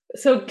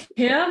So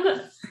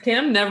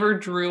Cam never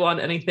drew on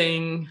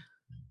anything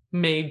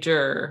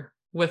major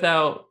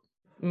without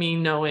me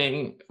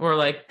knowing or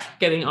like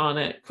getting on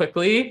it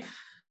quickly.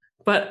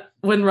 But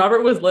when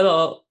Robert was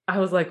little, I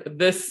was like,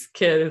 this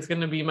kid is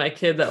gonna be my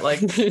kid that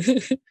like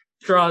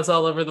draws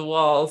all over the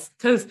walls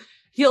because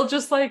he'll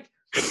just like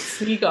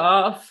sneak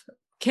off.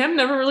 Cam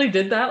never really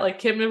did that. Like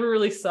Cam never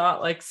really saw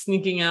it like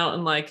sneaking out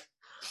and like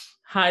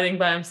hiding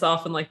by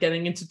himself and like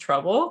getting into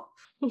trouble.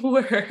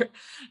 Where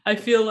I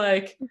feel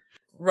like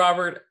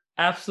Robert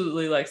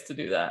absolutely likes to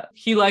do that.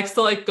 He likes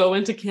to like go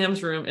into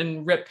Cam's room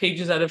and rip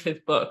pages out of his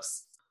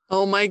books.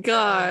 Oh my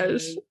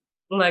gosh.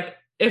 Like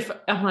if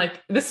I'm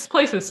like, this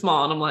place is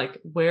small and I'm like,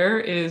 where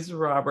is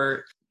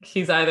Robert?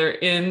 He's either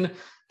in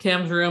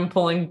Cam's room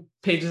pulling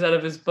pages out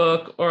of his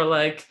book or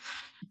like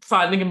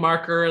finding a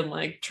marker and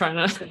like trying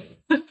to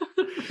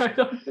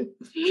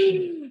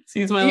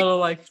he's my little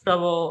like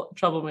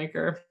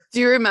troublemaker. Do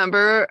you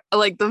remember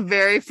like the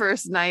very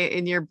first night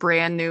in your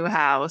brand new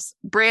house?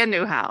 Brand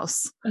new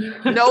house.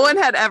 No one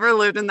had ever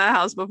lived in that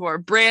house before.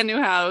 Brand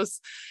new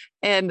house.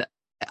 And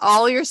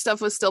all your stuff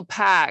was still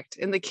packed.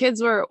 And the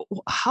kids were,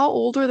 how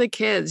old were the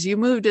kids? You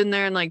moved in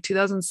there in like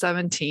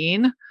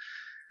 2017.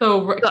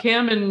 So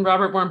Cam and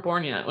Robert weren't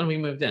born yet when we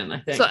moved in, I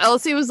think. So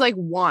Elsie was like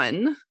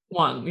one.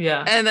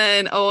 Yeah. And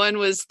then Owen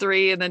was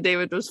 3 and then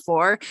David was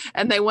 4.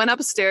 And they went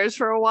upstairs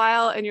for a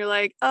while and you're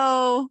like,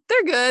 oh,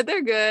 they're good.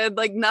 They're good.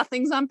 Like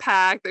nothing's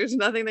unpacked. There's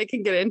nothing they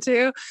can get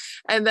into.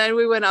 And then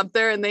we went up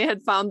there and they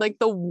had found like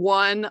the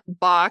one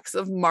box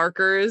of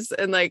markers.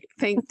 And like,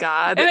 thank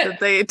God that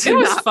they did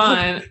not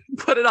fine.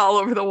 Put it all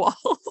over the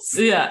walls.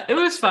 Yeah, it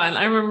was fine.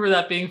 I remember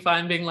that being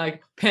fine, being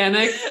like,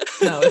 panic.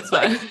 No, it's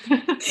fine.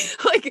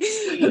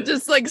 Like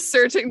just like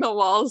searching the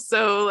walls.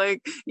 So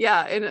like,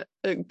 yeah, in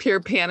a pure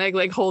panic,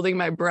 like holding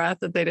my breath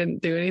that they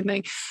didn't do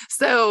anything.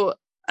 So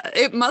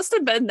it must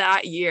have been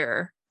that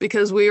year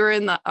because we were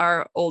in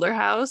our older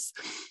house.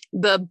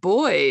 The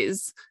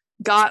boys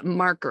got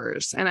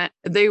markers and I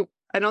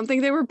don't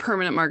think they were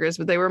permanent markers,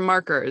 but they were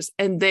markers.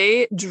 And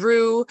they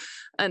drew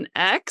an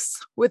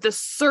X with a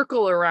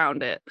circle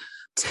around it.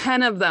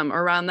 10 of them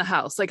around the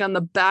house, like on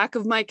the back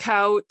of my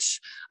couch,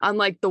 on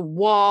like the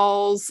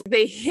walls.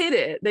 They hid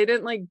it. They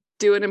didn't like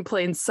do it in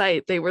plain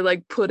sight. They were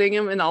like putting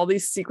them in all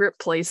these secret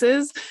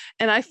places.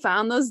 And I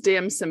found those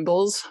damn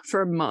symbols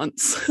for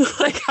months.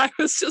 Like I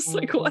was just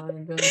like, what?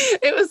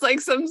 It was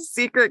like some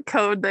secret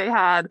code they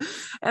had.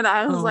 And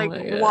I was like,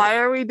 why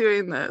are we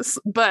doing this?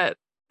 But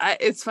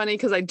it's funny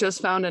because I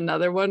just found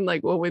another one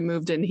like when we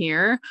moved in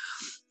here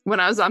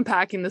when I was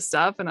unpacking the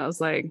stuff and I was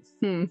like,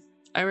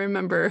 I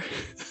remember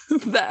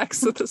the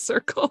X with the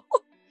circle.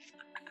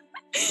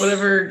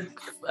 Whatever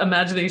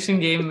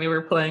imagination game they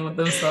were playing with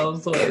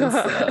themselves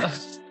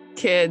was.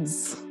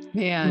 Kids.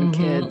 Man,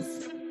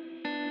 kids.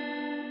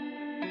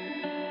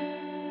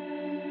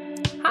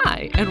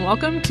 Hi, and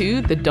welcome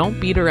to the Don't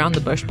Beat Around the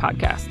Bush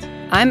podcast.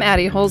 I'm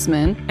Addie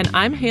Holzman. And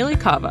I'm Haley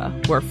Kava.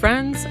 We're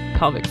friends,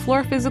 pelvic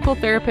floor physical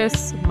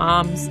therapists,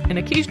 moms, and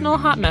occasional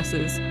hot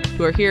messes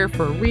who are here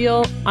for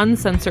real,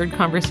 uncensored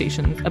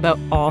conversations about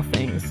all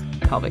things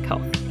pelvic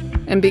health.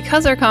 And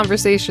because our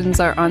conversations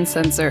are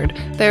uncensored,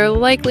 they're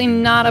likely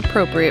not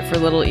appropriate for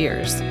little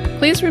ears.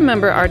 Please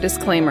remember our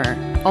disclaimer.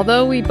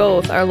 Although we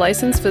both are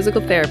licensed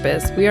physical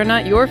therapists, we are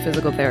not your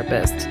physical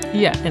therapist.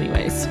 Yeah,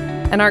 anyways.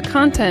 And our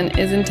content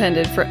is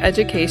intended for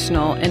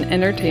educational and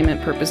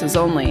entertainment purposes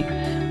only.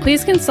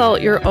 Please consult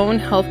your own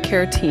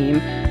healthcare team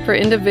for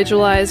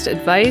individualized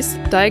advice,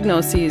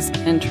 diagnoses,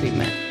 and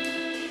treatment.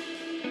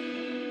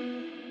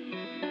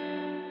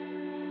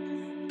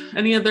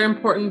 Any other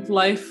important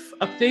life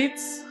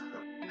updates?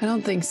 I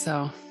don't think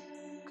so.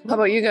 How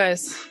about you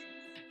guys?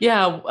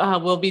 Yeah,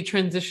 we'll be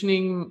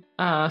transitioning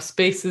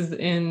spaces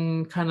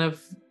in kind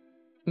of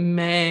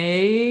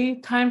May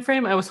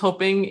timeframe. I was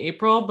hoping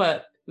April,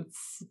 but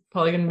it's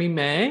probably going to be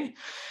May.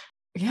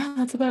 Yeah,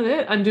 that's about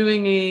it. I'm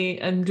doing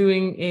an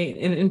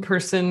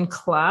in-person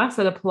class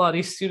at a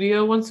Pilates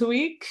studio once a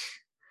week.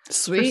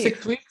 Sweet. For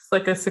 6 weeks,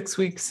 like a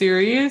 6-week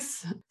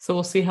series. So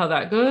we'll see how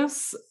that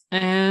goes.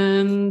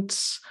 And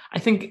I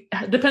think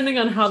depending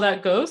on how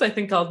that goes, I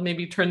think I'll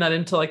maybe turn that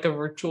into like a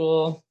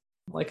virtual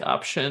like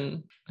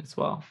option as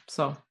well.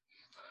 So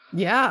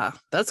yeah,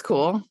 that's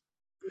cool.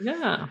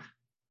 Yeah.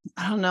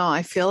 I don't know.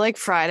 I feel like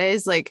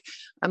Fridays, like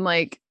I'm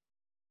like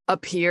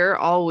up here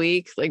all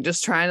week, like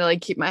just trying to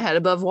like keep my head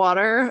above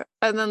water.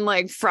 And then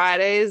like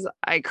Fridays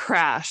I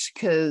crash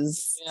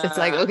because it's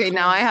like, okay,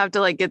 now I have to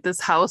like get this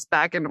house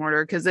back in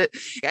order because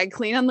I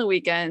clean on the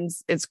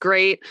weekends. It's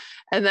great.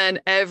 And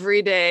then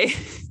every day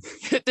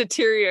it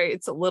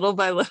deteriorates a little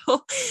by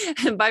little.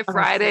 And by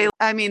Friday,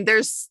 I mean,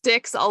 there's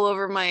sticks all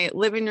over my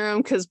living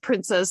room because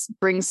Princess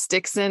brings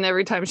sticks in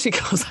every time she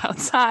goes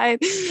outside.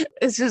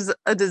 It's just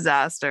a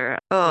disaster.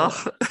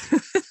 Oh,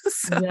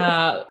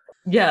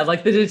 Yeah,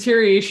 like the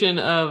deterioration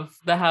of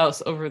the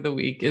house over the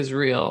week is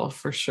real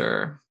for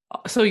sure.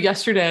 So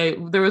yesterday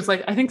there was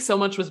like, I think so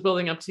much was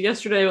building up to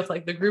yesterday with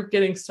like the group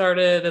getting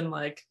started and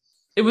like,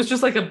 it was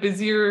just like a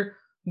busier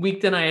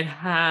week than I had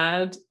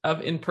had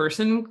of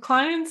in-person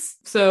clients.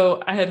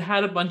 So I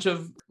had a bunch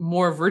of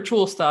more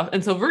virtual stuff.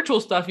 And so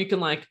virtual stuff, you can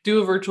like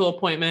do a virtual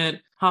appointment,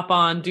 hop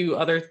on, do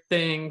other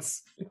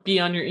things, be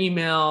on your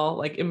email,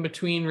 like in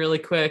between really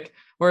quick.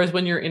 Whereas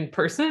when you're in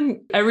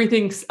person,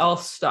 everything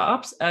else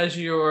stops as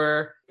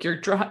you're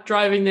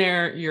driving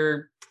there,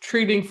 you're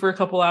treating for a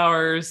couple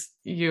hours,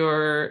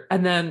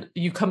 and then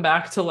you come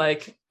back to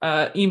like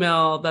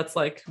email that's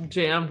like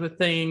jammed with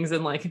things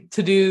and like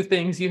to do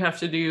things you have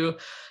to do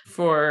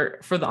for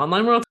the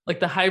online world. Like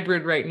the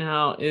hybrid right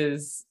now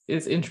is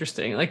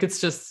interesting. Like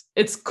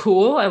it's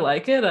cool. I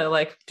like it. I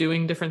like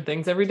doing different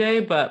things every day,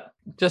 but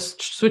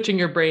just switching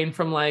your brain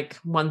from like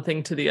one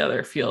thing to the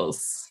other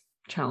feels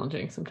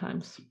challenging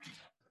sometimes.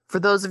 For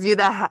those of you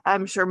that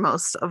I'm sure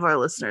most of our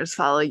listeners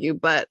follow you,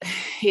 but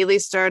Haley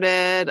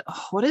started,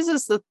 what is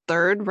this, the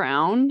third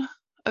round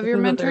of your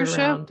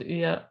mentorship?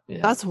 Yeah.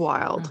 That's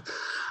wild.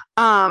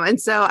 And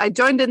so I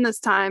joined in this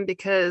time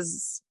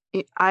because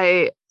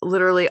I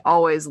literally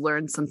always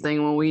learn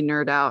something when we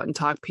nerd out and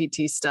talk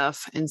PT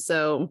stuff. And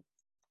so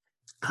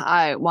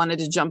I wanted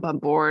to jump on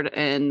board,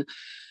 and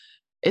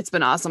it's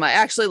been awesome. I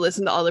actually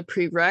listened to all the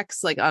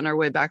prereqs like on our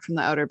way back from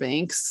the Outer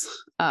Banks.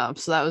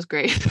 So that was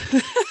great.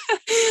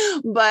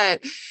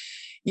 But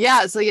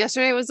yeah, so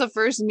yesterday was the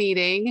first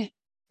meeting.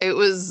 It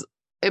was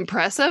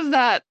impressive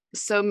that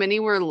so many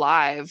were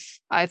live.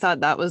 I thought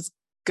that was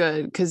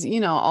good because,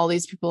 you know, all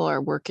these people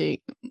are working.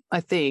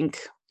 I think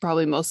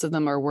probably most of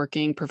them are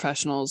working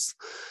professionals.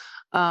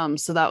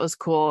 So that was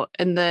cool.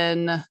 And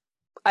then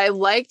I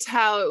liked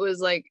how it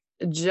was like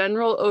a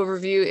general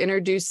overview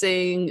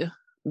introducing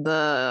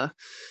the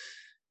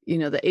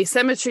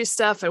asymmetry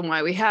stuff and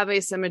why we have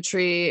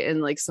asymmetry,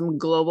 and like some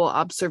global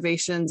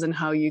observations and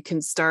how you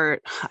can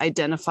start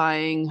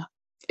identifying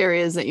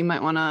areas that you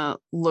might want to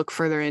look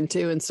further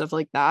into and stuff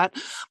like that.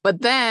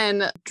 But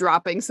then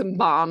dropping some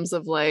bombs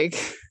of like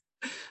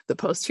the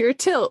posterior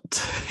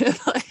tilt and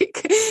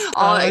like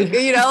all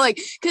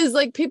because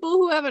like people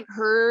who haven't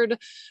heard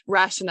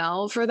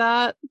rationale for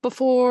that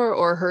before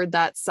or heard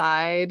that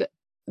side,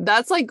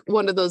 that's like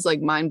one of those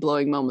like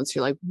mind-blowing moments.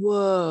 You're like,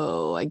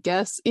 whoa, I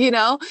guess,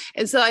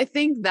 and so I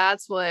think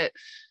that's what,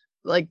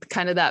 like,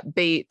 kind of that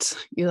bait,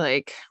 you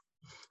like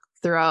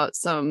throw out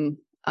some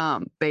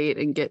bait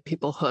and get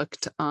people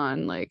hooked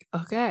on like,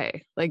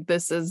 okay, like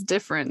this is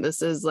different,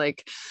 this is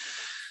like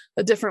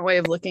a different way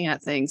of looking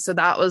at things. So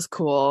that was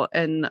cool.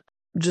 And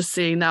just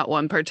seeing that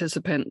one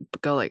participant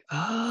go like,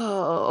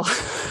 oh,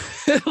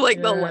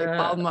 like the light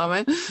bulb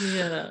moment.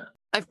 Yeah.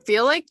 I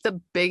feel like the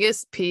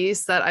biggest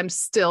piece that I'm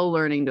still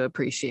learning to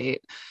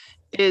appreciate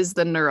is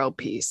the neuro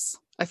piece.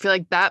 I feel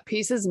like that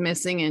piece is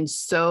missing in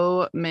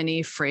so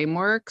many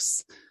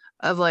frameworks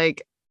of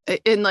like,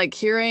 in like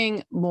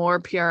hearing more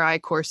PRI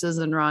courses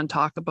and Ron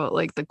talk about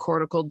like the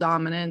cortical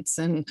dominance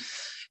and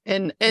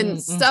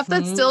stuff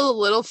that's still a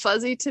little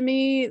fuzzy to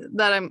me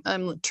that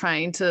I'm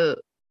trying to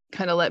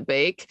kind of let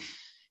bake.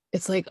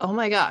 It's like, oh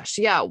my gosh,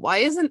 yeah. Why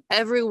isn't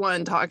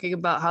everyone talking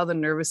about how the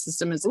nervous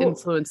system is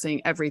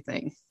influencing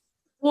everything?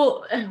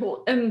 Well,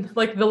 and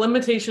like the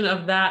limitation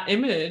of that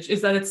image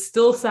is that it's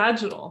still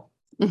sagittal.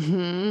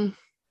 Mm-hmm.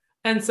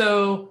 And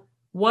so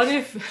what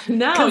if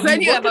now because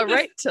then you have a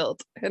right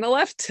tilt and a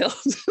left tilt?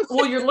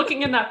 Well, you're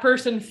looking at that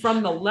person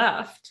from the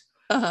left.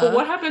 But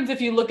what happens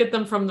if you look at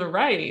them from the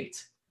right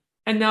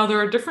and now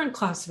they're a different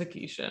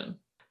classification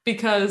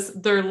because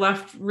their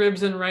left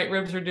ribs and right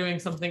ribs are doing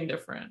something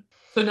different?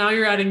 So now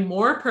you're adding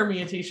more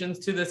permutations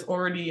to this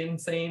already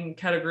insane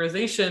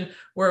categorization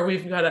where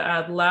we've got to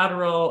add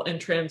lateral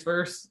and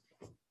transverse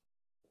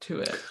to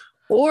it.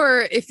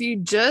 Or if you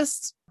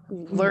just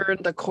learn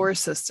the core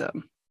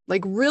system,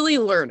 like really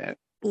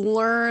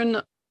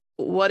learn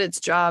what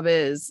its job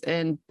is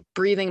and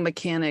breathing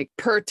mechanic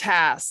per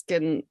task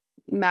and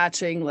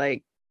matching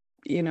like,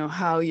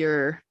 how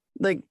you're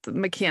like the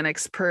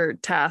mechanics per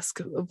task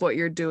of what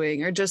you're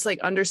doing, or just like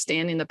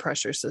understanding the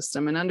pressure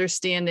system and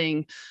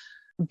understanding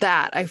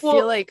that. I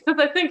feel like because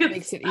I think it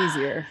makes it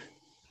easier.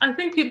 I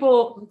think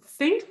people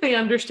think they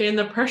understand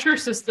the pressure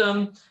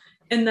system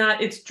and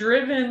that it's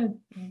driven.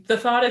 The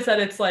thought is that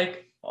it's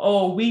like,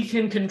 oh, we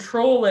can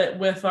control it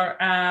with our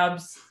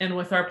abs and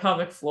with our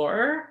pelvic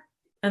floor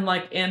and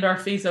our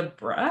phase of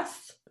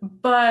breath.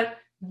 But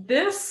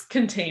this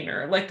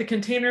container, like the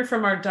container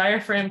from our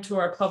diaphragm to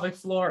our pelvic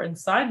floor and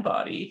side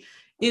body,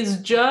 is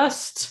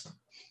just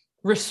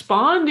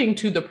responding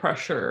to the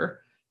pressure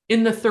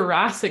in the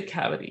thoracic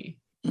cavity.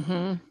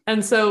 Mm-hmm.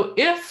 And so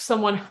if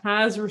someone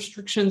has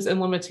restrictions and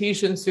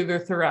limitations through their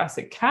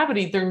thoracic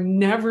cavity, they're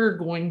never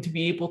going to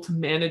be able to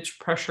manage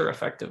pressure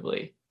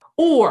effectively.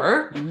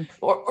 Or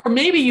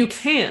maybe you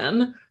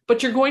can,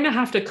 but you're going to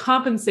have to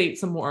compensate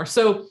some more.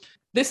 So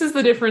this is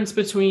the difference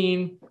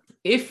between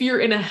if you're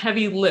in a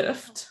heavy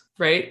lift,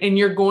 right? And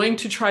you're going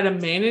to try to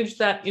manage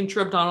that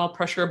intra-abdominal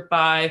pressure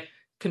by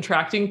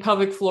contracting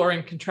pelvic floor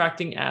and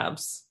contracting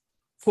abs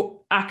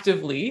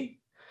actively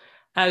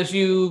as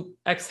you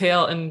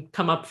exhale and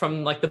come up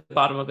from like the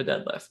bottom of a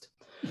deadlift.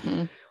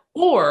 Mm-hmm.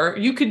 Or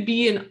you could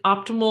be in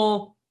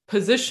optimal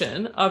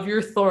position of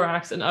your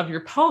thorax and of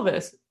your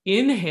pelvis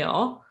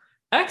inhale,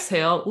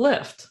 exhale,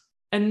 lift,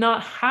 and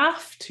not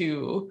have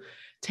to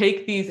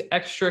take these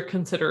extra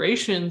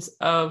considerations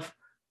of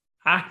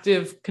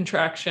active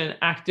contraction,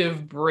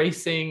 active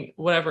bracing,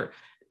 whatever.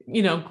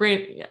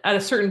 At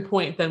a certain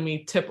point, then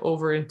we tip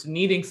over into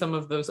needing some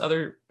of those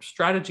other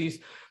strategies.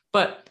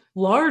 But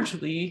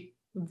largely,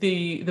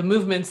 the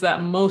movements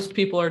that most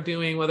people are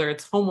doing, whether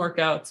it's home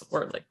workouts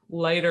or like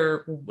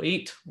lighter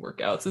weight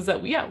workouts, is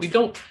that we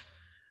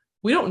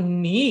don't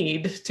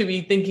need to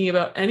be thinking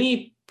about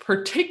any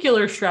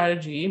particular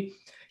strategy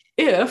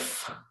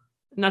if,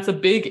 and that's a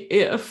big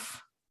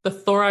if, the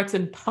thorax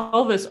and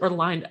pelvis are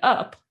lined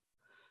up.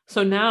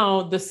 So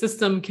now the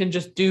system can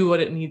just do what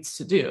it needs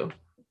to do.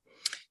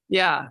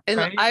 Yeah. And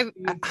right?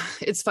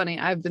 It's funny.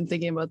 I've been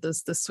thinking about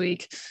this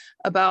week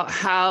about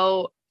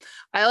how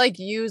I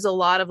use a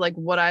lot of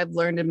what I've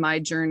learned in my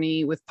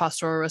journey with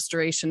postural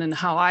restoration and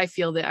how I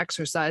feel the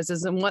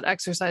exercises and what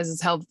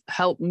exercises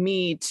help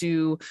me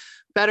to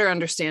better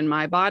understand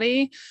my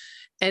body,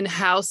 and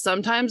how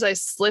sometimes I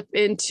slip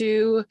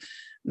into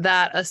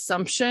that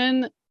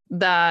assumption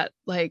that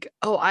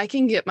I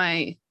can get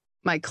my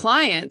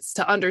clients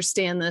to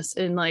understand this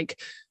in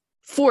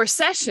 4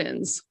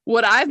 sessions,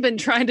 what I've been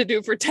trying to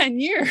do for 10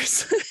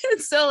 years.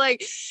 So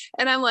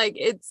and I'm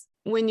it's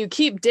when you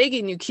keep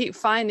digging, you keep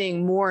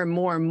finding more and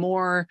more and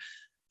more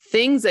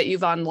things that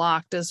you've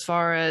unlocked as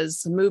far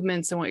as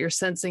movements and what you're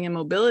sensing and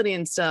mobility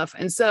and stuff.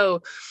 And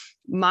so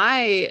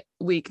my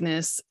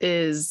weakness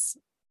is,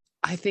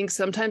 I think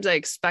sometimes I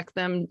expect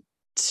them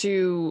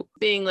to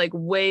being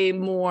way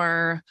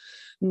more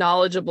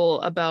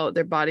knowledgeable about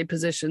their body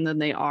position than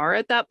they are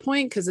at that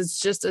point, because it's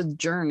just a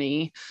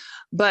journey.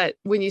 But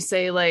when you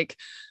say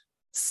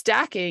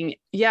stacking,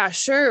 yeah,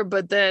 sure.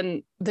 But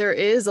then there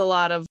is a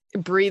lot of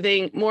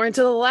breathing more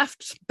into the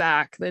left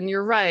back than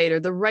your right, or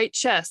the right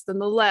chest than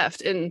the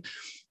left. And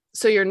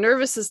so your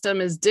nervous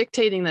system is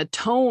dictating the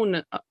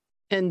tone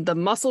and the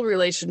muscle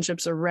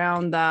relationships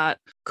around that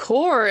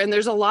core. And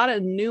there's a lot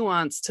of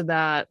nuance to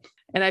that.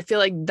 And I feel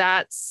like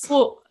that's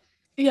the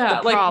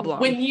problem.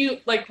 When you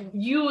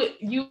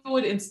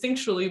would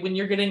instinctually, when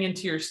you're getting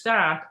into your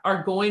stack,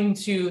 are going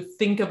to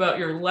think about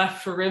your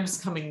left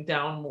ribs coming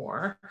down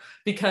more,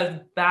 because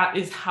that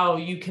is how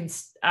you can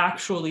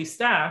actually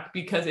stack.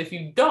 Because if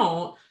you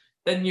don't,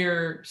 then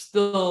you're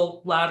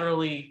still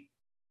laterally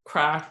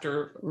cracked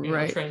or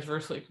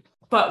transversely.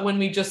 But when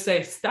we just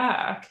say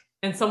stack,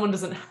 and someone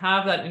doesn't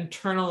have that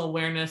internal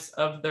awareness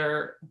of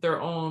their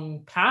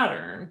own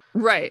pattern,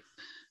 right?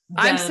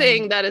 I'm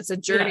saying that it's a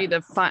journey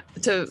to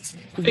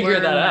figure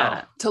that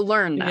out, to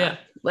learn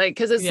that,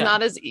 because it's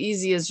not as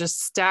easy as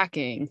just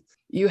stacking.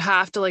 You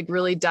have to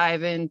really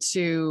dive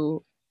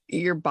into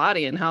your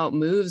body and how it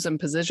moves and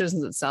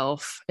positions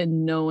itself,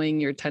 and knowing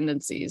your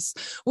tendencies,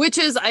 which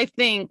is, I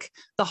think,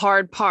 the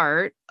hard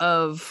part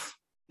of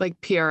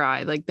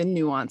PRI, the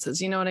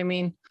nuances. You know what I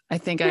mean? I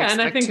think I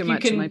expect too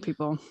much of my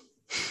people.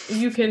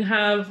 You can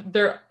have,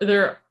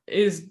 there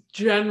is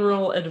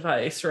general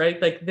advice, right?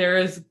 There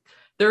is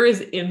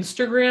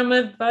Instagram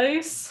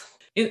advice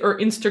or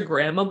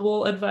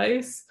Instagrammable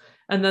advice.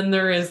 And then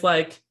there is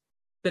the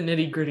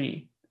nitty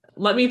gritty.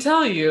 Let me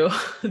tell you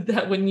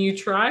that when you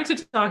try to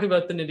talk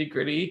about the nitty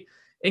gritty,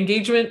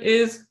 engagement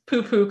is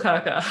poo poo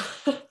caca.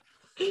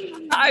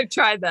 I've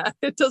tried that.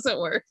 It doesn't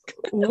work.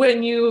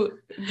 When you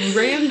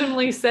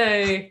randomly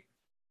say,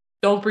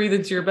 don't breathe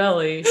into your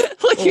belly.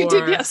 You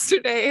did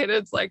yesterday, and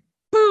it's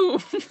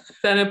boom.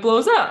 Then it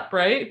blows up,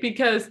 right?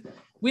 Because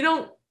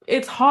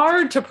it's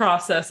hard to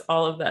process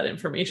all of that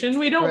information.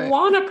 We don't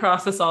want to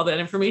process all that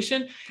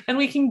information, and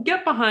we can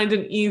get behind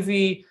an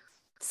easy,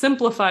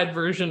 simplified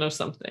version of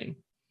something,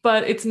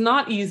 but it's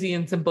not easy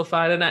and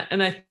simplified.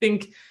 And I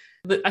think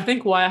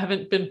why I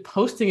haven't been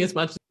posting as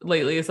much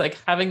lately is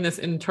having this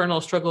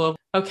internal struggle of,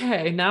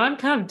 okay, now I'm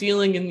kind of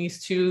dealing in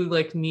these two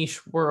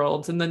niche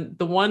worlds. And then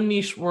the one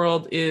niche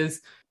world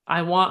is,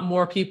 I want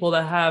more people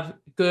to have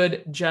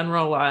good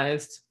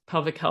generalized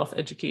pelvic health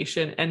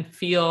education and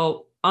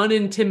feel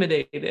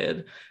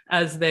unintimidated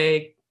as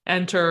they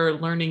enter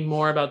learning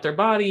more about their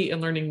body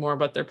and learning more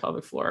about their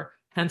pelvic floor.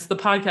 Hence the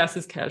podcast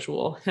is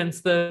casual.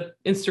 Hence the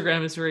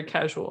Instagram is very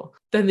casual.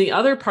 Then the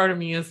other part of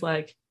me is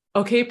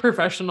okay,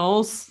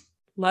 professionals,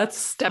 let's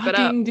step it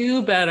up,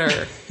 do better.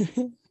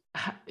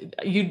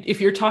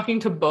 If you're talking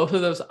to both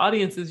of those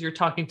audiences, you're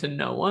talking to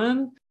no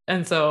one.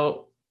 And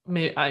so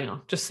maybe, I don't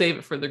know, just save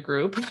it for the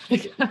group, I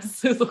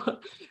guess.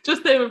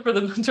 Just save it for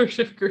the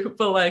mentorship group.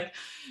 But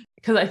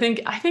because I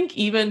think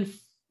even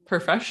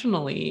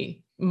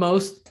professionally,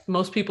 most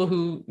people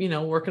who,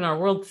 work in our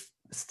world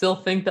still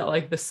think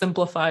that the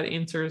simplified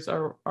answers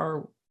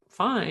are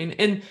fine.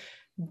 And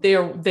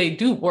they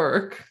do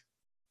work,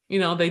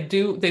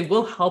 they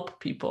will help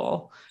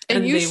people.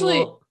 And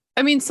usually,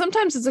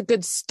 sometimes it's a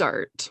good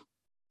start,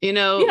 when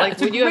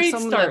you have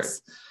someone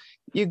that's,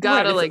 you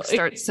gotta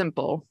start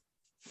simple.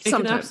 It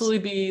sometimes can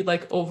absolutely be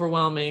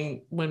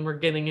overwhelming when we're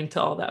getting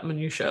into all that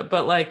minutia,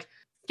 but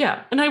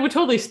and I would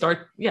totally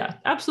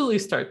absolutely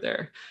start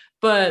there,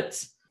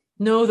 but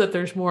know that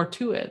there's more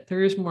to it.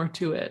 There is more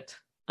to it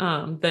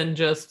than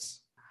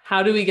just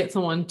how do we get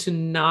someone to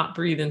not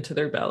breathe into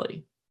their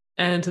belly?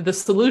 And the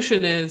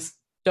solution is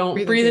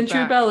don't breathe into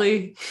your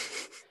belly.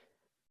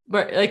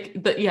 But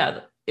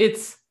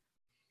it's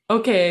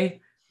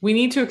okay. We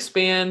need to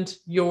expand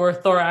your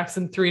thorax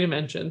in 3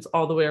 dimensions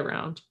all the way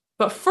around.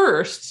 But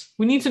first,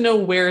 we need to know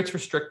where it's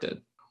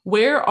restricted.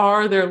 Where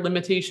are there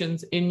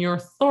limitations in your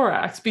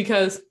thorax?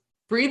 Because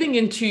breathing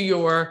into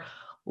your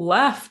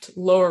left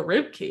lower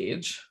rib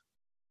cage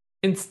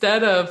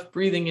instead of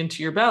breathing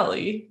into your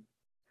belly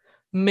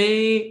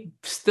may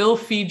still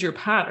feed your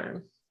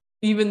pattern,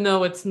 even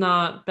though it's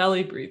not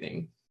belly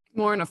breathing.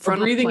 More in a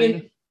frontal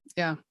plane.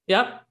 Yeah.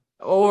 Yep.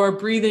 Or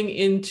breathing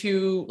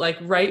into like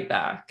right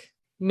back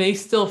may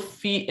still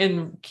feed,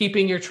 and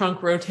keeping your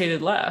trunk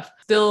rotated left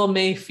still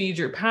may feed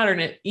your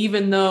pattern,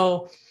 even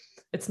though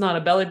it's not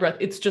a belly breath.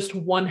 It's just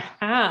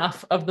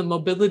 1/2 of the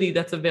mobility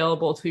that's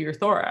available to your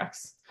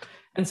thorax.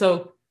 And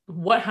so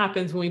what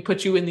happens when we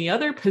put you in the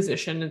other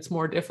position? It's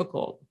more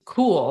difficult.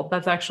 Cool.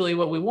 That's actually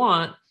what we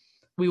want.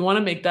 We want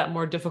to make that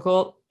more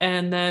difficult.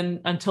 And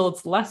then until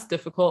it's less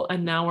difficult,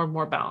 and now we're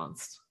more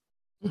balanced.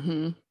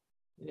 Mm-hmm.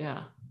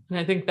 Yeah. And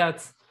I think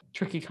that's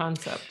tricky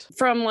concept.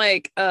 From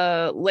like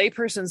a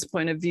layperson's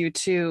point of view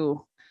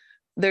too,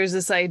 there's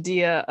this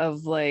idea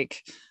of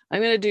like,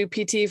 I'm going to do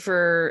PT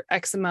for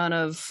X amount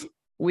of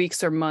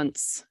weeks or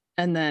months,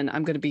 and then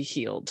I'm going to be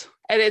healed.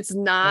 And it's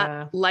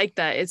not like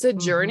that. It's a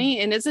journey,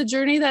 and it's a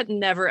journey that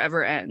never,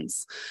 ever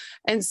ends.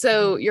 And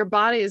so your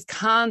body is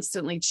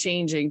constantly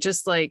changing,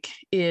 just like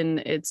in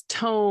its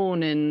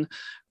tone and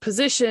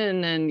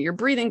position, and your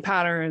breathing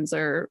patterns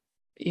are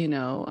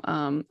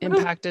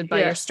impacted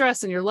by your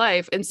stress in your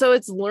life. And so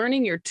it's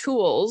learning your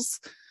tools,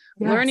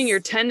 learning your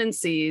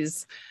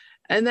tendencies,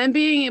 and then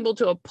being able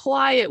to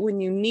apply it when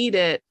you need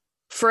it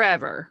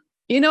forever.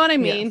 You know what I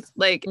mean? Yes.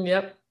 Like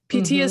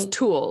PT is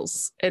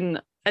tools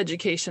and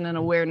education and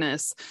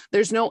awareness.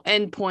 There's no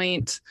end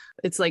point.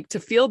 It's like to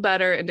feel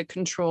better and to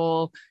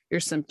control your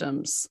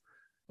symptoms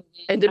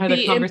and to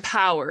be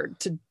empowered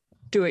to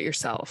do it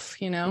yourself,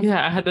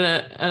 Yeah. I had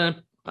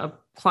a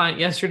client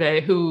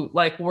yesterday who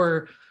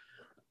we're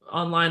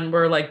online,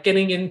 we're like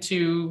getting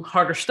into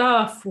harder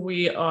stuff.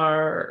 We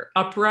are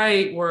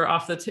upright. We're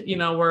off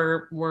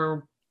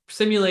we're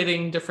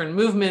simulating different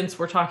movements.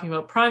 We're talking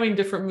about priming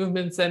different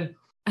movements. And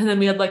then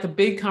we had like a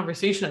big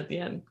conversation at the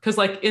end, because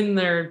like in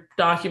their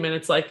document,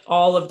 it's like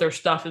all of their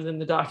stuff is in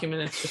the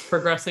document. It's just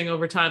progressing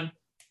over time.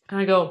 And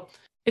I go,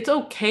 it's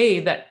okay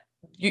that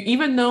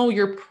even though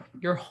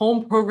your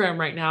home program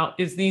right now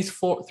is these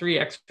 3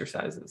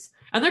 exercises,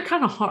 and they're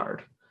kind of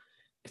hard,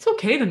 it's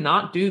okay to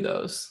not do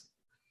those.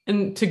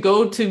 And to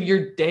go to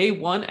your day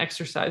 1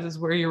 exercises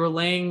where you're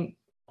laying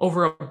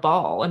over a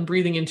ball and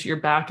breathing into your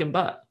back and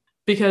butt,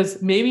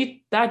 because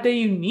maybe that day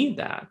you need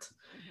that.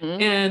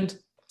 And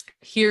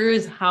here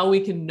is how we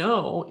can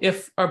know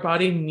if our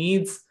body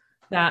needs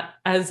that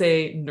as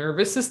a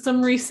nervous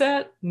system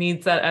reset,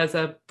 needs that as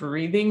a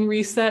breathing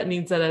reset,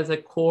 needs that as a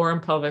core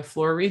and pelvic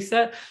floor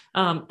reset.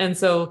 And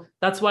so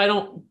that's why I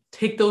don't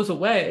take those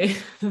away.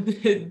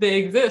 They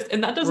exist.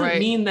 And that doesn't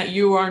mean that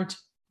you aren't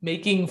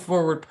making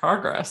forward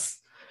progress.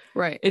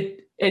 Right.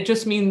 It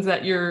just means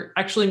that you're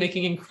actually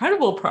making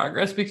incredible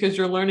progress, because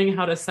you're learning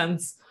how to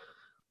sense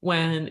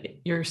when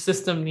your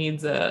system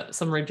needs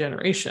some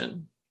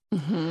regeneration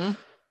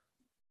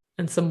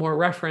and some more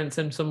reference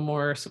and some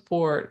more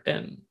support.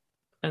 And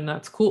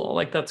that's cool.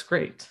 Like, that's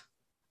great.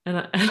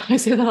 And I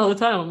say that all the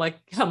time. I'm like,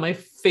 yeah, my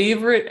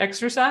favorite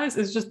exercise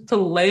is just to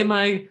lay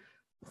my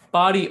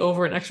body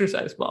over an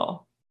exercise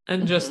ball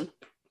and just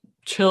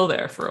chill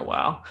there for a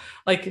while.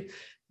 Like,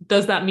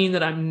 does that mean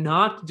that I'm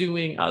not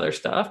doing other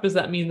stuff? Does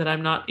that mean that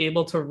I'm not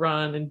able to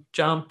run and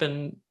jump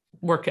and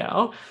work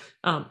out?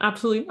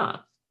 Absolutely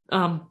not.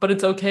 But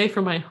it's okay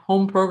for my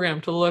home program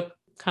to look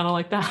kind of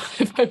like that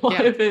if I want,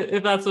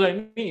 if that's what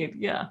I need.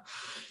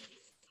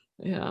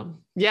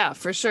 Yeah,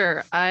 for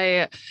sure.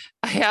 I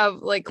have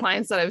like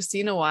clients that I've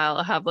seen a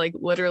while have like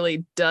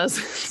literally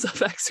dozens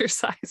of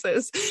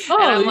exercises.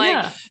 And I'm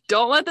like,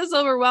 don't let this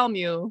overwhelm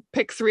you.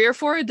 Pick 3 or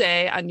 4 a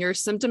day. On your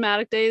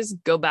symptomatic days,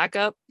 go back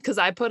up. Cause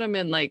I put them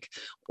in like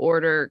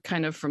order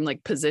kind of from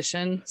like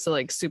position. So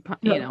like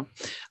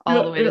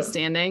all the way to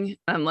standing.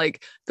 I'm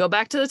like, go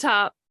back to the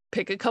top,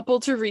 pick a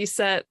couple to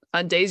reset.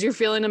 On days you're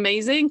feeling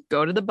amazing,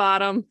 go to the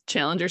bottom,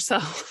 challenge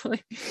yourself.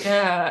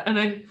 Yeah.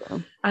 And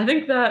I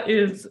think that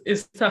is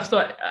tough.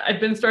 So I've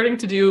been starting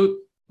to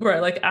do where I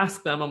like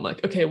ask them, I'm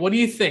like, okay, what do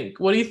you think?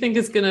 What do you think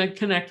is going to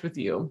connect with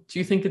you? Do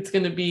you think it's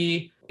going to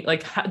be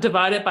like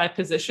divided by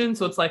position?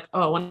 So it's like,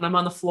 oh, when I'm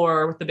on the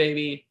floor with the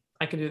baby,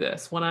 I can do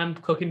this. When I'm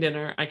cooking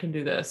dinner, I can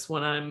do this.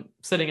 When I'm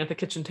sitting at the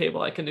kitchen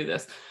table, I can do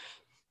this.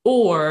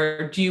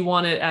 Or do you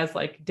want it as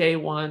like day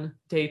 1,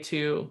 day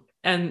 2?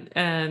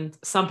 And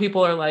some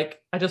people are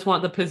like, I just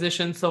want the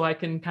position so I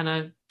can kind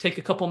of take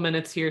a couple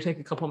minutes here, take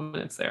a couple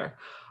minutes there.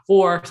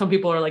 Or some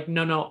people are like,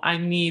 no, I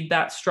need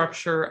that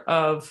structure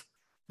of,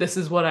 this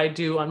is what I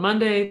do on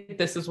Monday.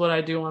 This is what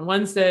I do on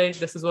Wednesday.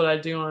 This is what I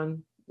do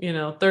on,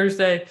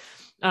 Thursday.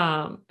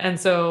 And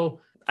so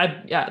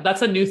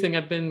that's a new thing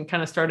I've been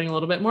kind of starting a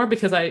little bit more,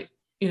 because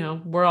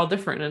we're all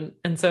different.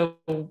 And so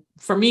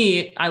for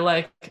me, I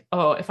like,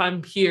 oh, if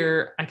I'm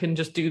here, I can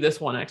just do this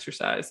one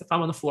exercise. If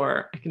I'm on the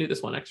floor, I can do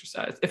this one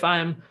exercise. If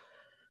I'm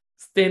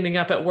standing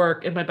up at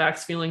work and my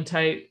back's feeling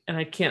tight and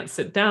I can't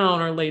sit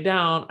down or lay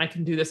down, I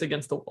can do this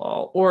against the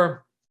wall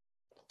or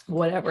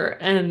whatever.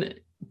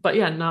 But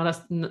yeah, not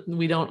us.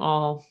 We don't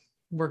all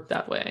work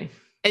that way.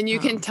 And you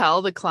can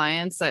tell the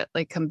clients that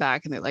like come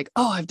back and they're like,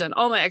 oh, I've done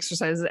all my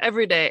exercises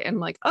every day. And I'm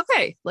like,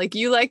 okay, like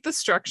you like the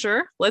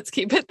structure, let's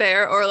keep it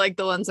there. Or like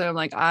the ones that I'm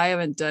like, I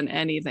haven't done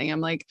anything.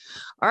 I'm like,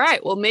 all right,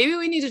 well, maybe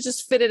we need to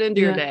just fit it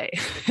into your day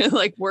and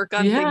like work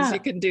on things you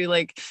can do.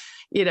 Like,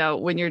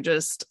 when you're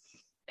just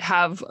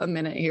have a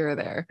minute here or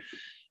there.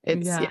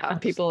 It's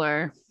people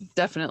are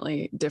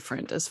definitely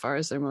different as far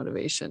as their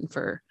motivation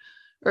or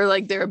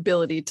like their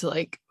ability to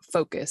like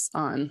focus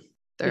on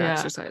their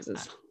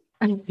exercises.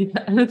 And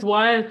it's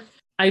why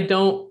I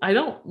don't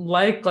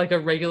like a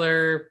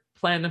regular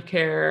plan of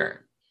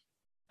care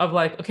of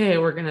like, okay,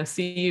 we're going to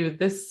see you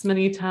this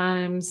many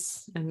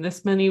times and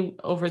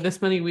over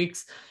this many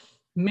weeks,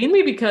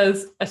 mainly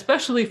because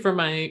especially for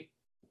my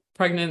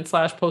pregnant /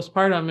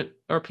 postpartum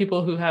or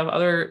people who have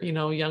other,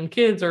 young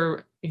kids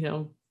or,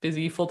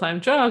 busy full-time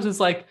jobs, is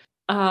like,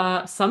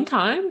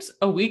 sometimes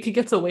a week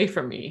gets away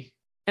from me,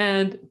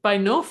 and by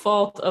no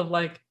fault of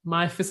like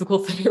my physical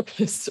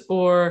therapist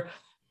or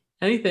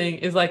anything,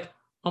 is like,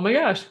 oh my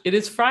gosh, it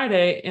is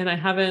Friday and I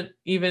haven't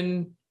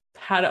even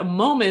had a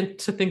moment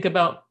to think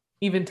about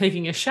even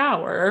taking a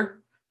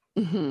shower,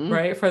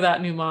 right, for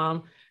that new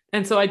mom.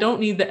 And so I don't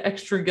need the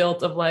extra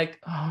guilt of like,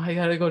 oh, I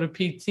got to go to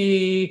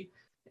PT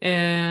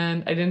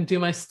and I didn't do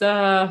my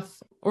stuff.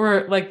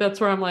 Or like,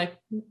 that's where I'm like,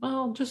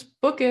 well,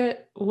 just book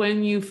it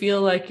when you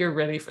feel like you're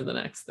ready for the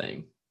next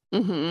thing.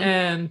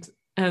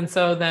 And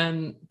so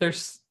then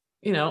there's,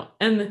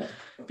 and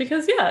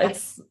because,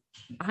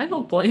 I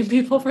don't blame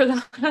people for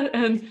that.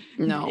 And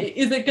no,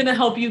 is it going to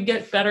help you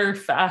get better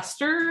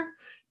faster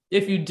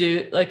if you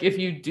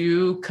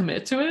do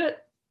commit to it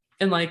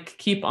and like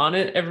keep on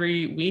it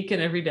every week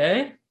and every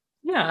day?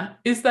 Yeah.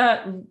 Is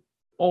that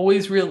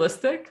always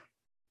realistic?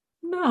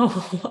 No,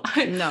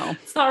 no,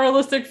 it's not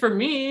realistic for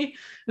me.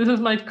 This is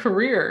my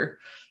career.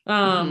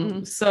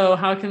 So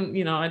how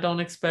can, I don't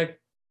expect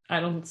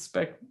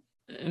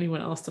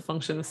anyone else to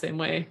function the same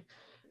way.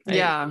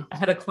 I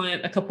had a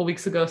client a couple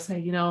weeks ago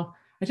say,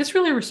 I just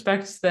really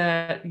respect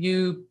that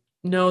you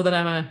know that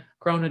I'm a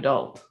grown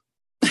adult.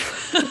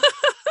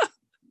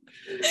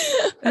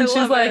 And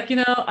she's like,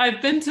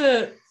 I've been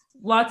to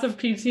lots of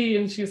PT,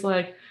 and she's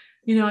like,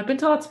 I've been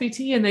to lots of PT,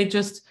 and they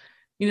just,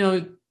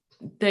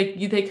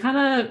 they kind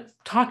of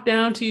talk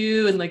down to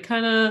you, and they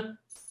kind of,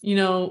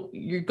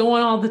 you're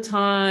going all the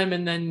time,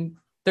 and then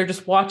they're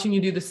just watching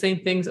you do the same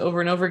things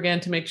over and over again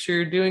to make sure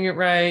you're doing it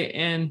right.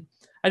 And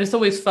I just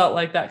always felt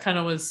like that kind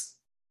of was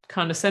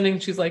condescending.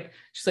 She's like,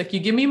 you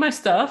give me my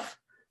stuff,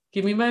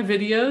 give me my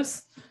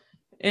videos,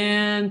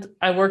 and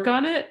I work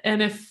on it.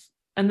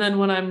 And then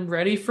when I'm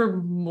ready for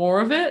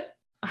more of it,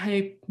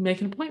 I make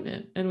an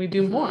appointment and we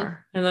do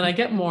more, and then I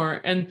get more.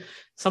 And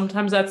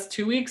sometimes that's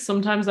 2 weeks.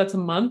 Sometimes that's a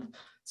month.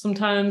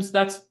 Sometimes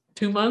that's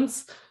 2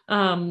 months.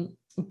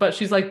 But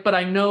she's like, but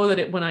I know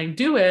that when I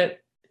do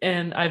it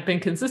and I've been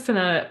consistent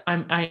at it,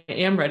 I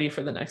am ready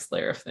for the next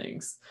layer of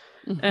things.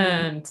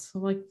 And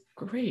I'm like,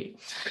 great.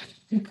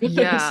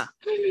 Yeah.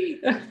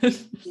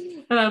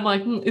 And I'm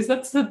like, is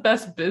that the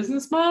best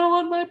business model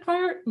on my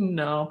part?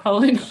 No,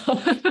 probably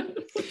not.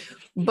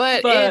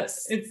 But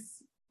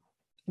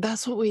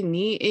that's what we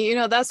need.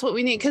 That's what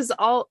we need. Because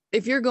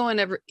if you're going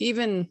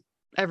even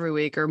every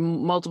week or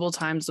multiple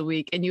times a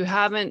week and you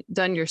haven't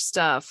done your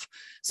stuff,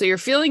 so you're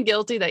feeling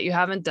guilty that you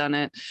haven't done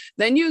it,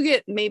 then you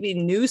get maybe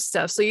new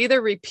stuff. So you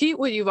either repeat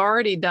what you've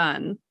already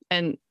done,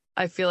 and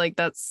I feel like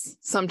that's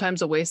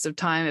sometimes a waste of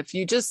time.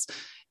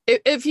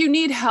 If you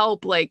need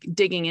help, like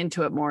digging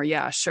into it more,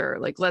 yeah, sure.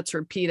 Like, let's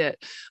repeat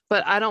it.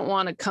 But I don't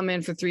want to come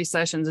in for 3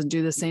 sessions and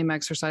do the same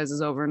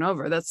exercises over and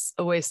over. That's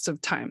a waste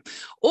of time.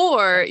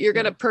 Or you're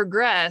going to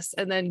progress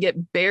and then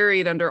get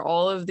buried under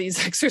all of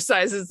these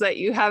exercises that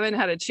you haven't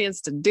had a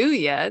chance to do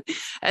yet.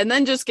 And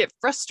then just get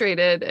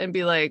frustrated and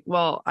be like,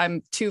 well,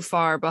 I'm too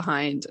far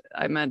behind.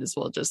 I might as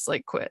well just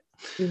like quit.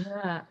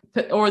 Yeah.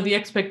 Or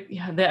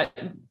that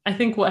I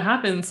think what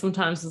happens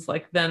sometimes is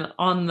like, then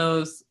on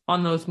those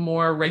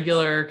more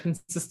regular,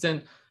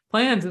 consistent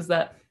plans, is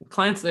that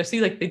clients that I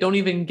see, like, they don't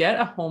even get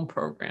a home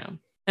program.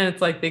 And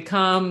it's like, they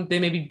come, they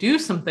maybe do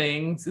some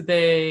things,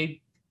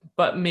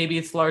 but maybe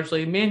it's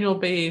largely manual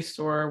based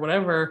or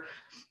whatever.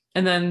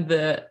 And then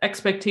the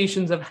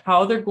expectations of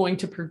how they're going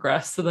to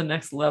progress to the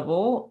next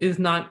level it's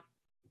not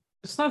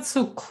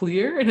so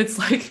clear. And it's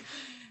like,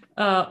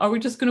 are we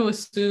just going to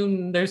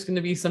assume there's going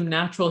to be some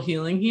natural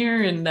healing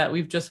here and that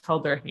we've just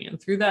held our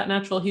hand through that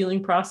natural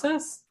healing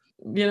process?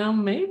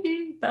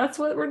 Maybe that's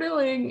what we're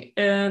doing.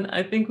 And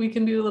I think we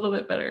can do a little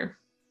bit better.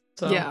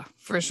 So yeah,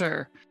 for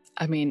sure.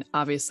 I mean,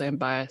 obviously I'm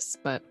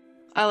biased, but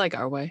I like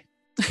our way.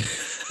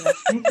 Yeah,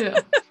 me too.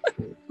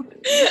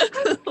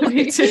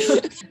 Me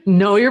too.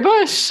 Know your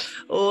bush.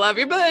 Love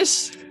your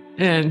bush.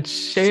 And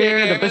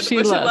share the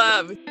bushy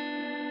love.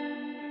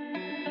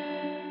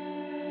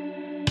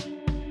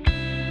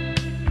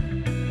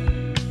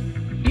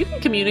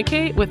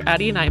 communicate with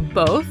Addie and I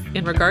both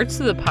in regards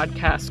to the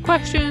podcast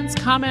questions,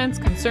 comments,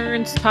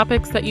 concerns,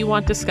 topics that you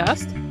want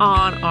discussed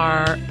on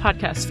our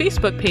podcast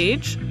Facebook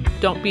page,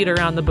 Don't Beat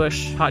Around the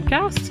Bush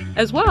Podcast,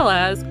 as well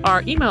as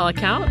our email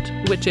account,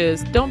 which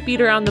is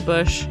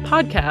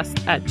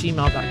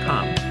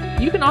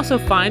don'tbeataroundthebushpodcast@gmail.com. You can also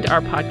find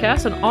our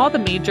podcast on all the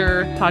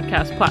major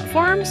podcast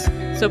platforms,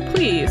 so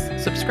please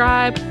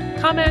subscribe,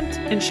 comment,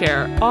 and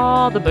share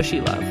all the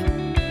bushy love.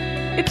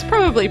 It's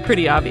probably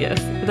pretty obvious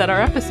that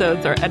our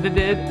episodes are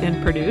edited and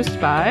produced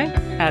by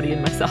Addie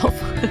and myself.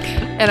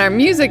 And our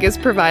music is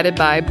provided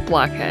by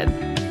Blockhead.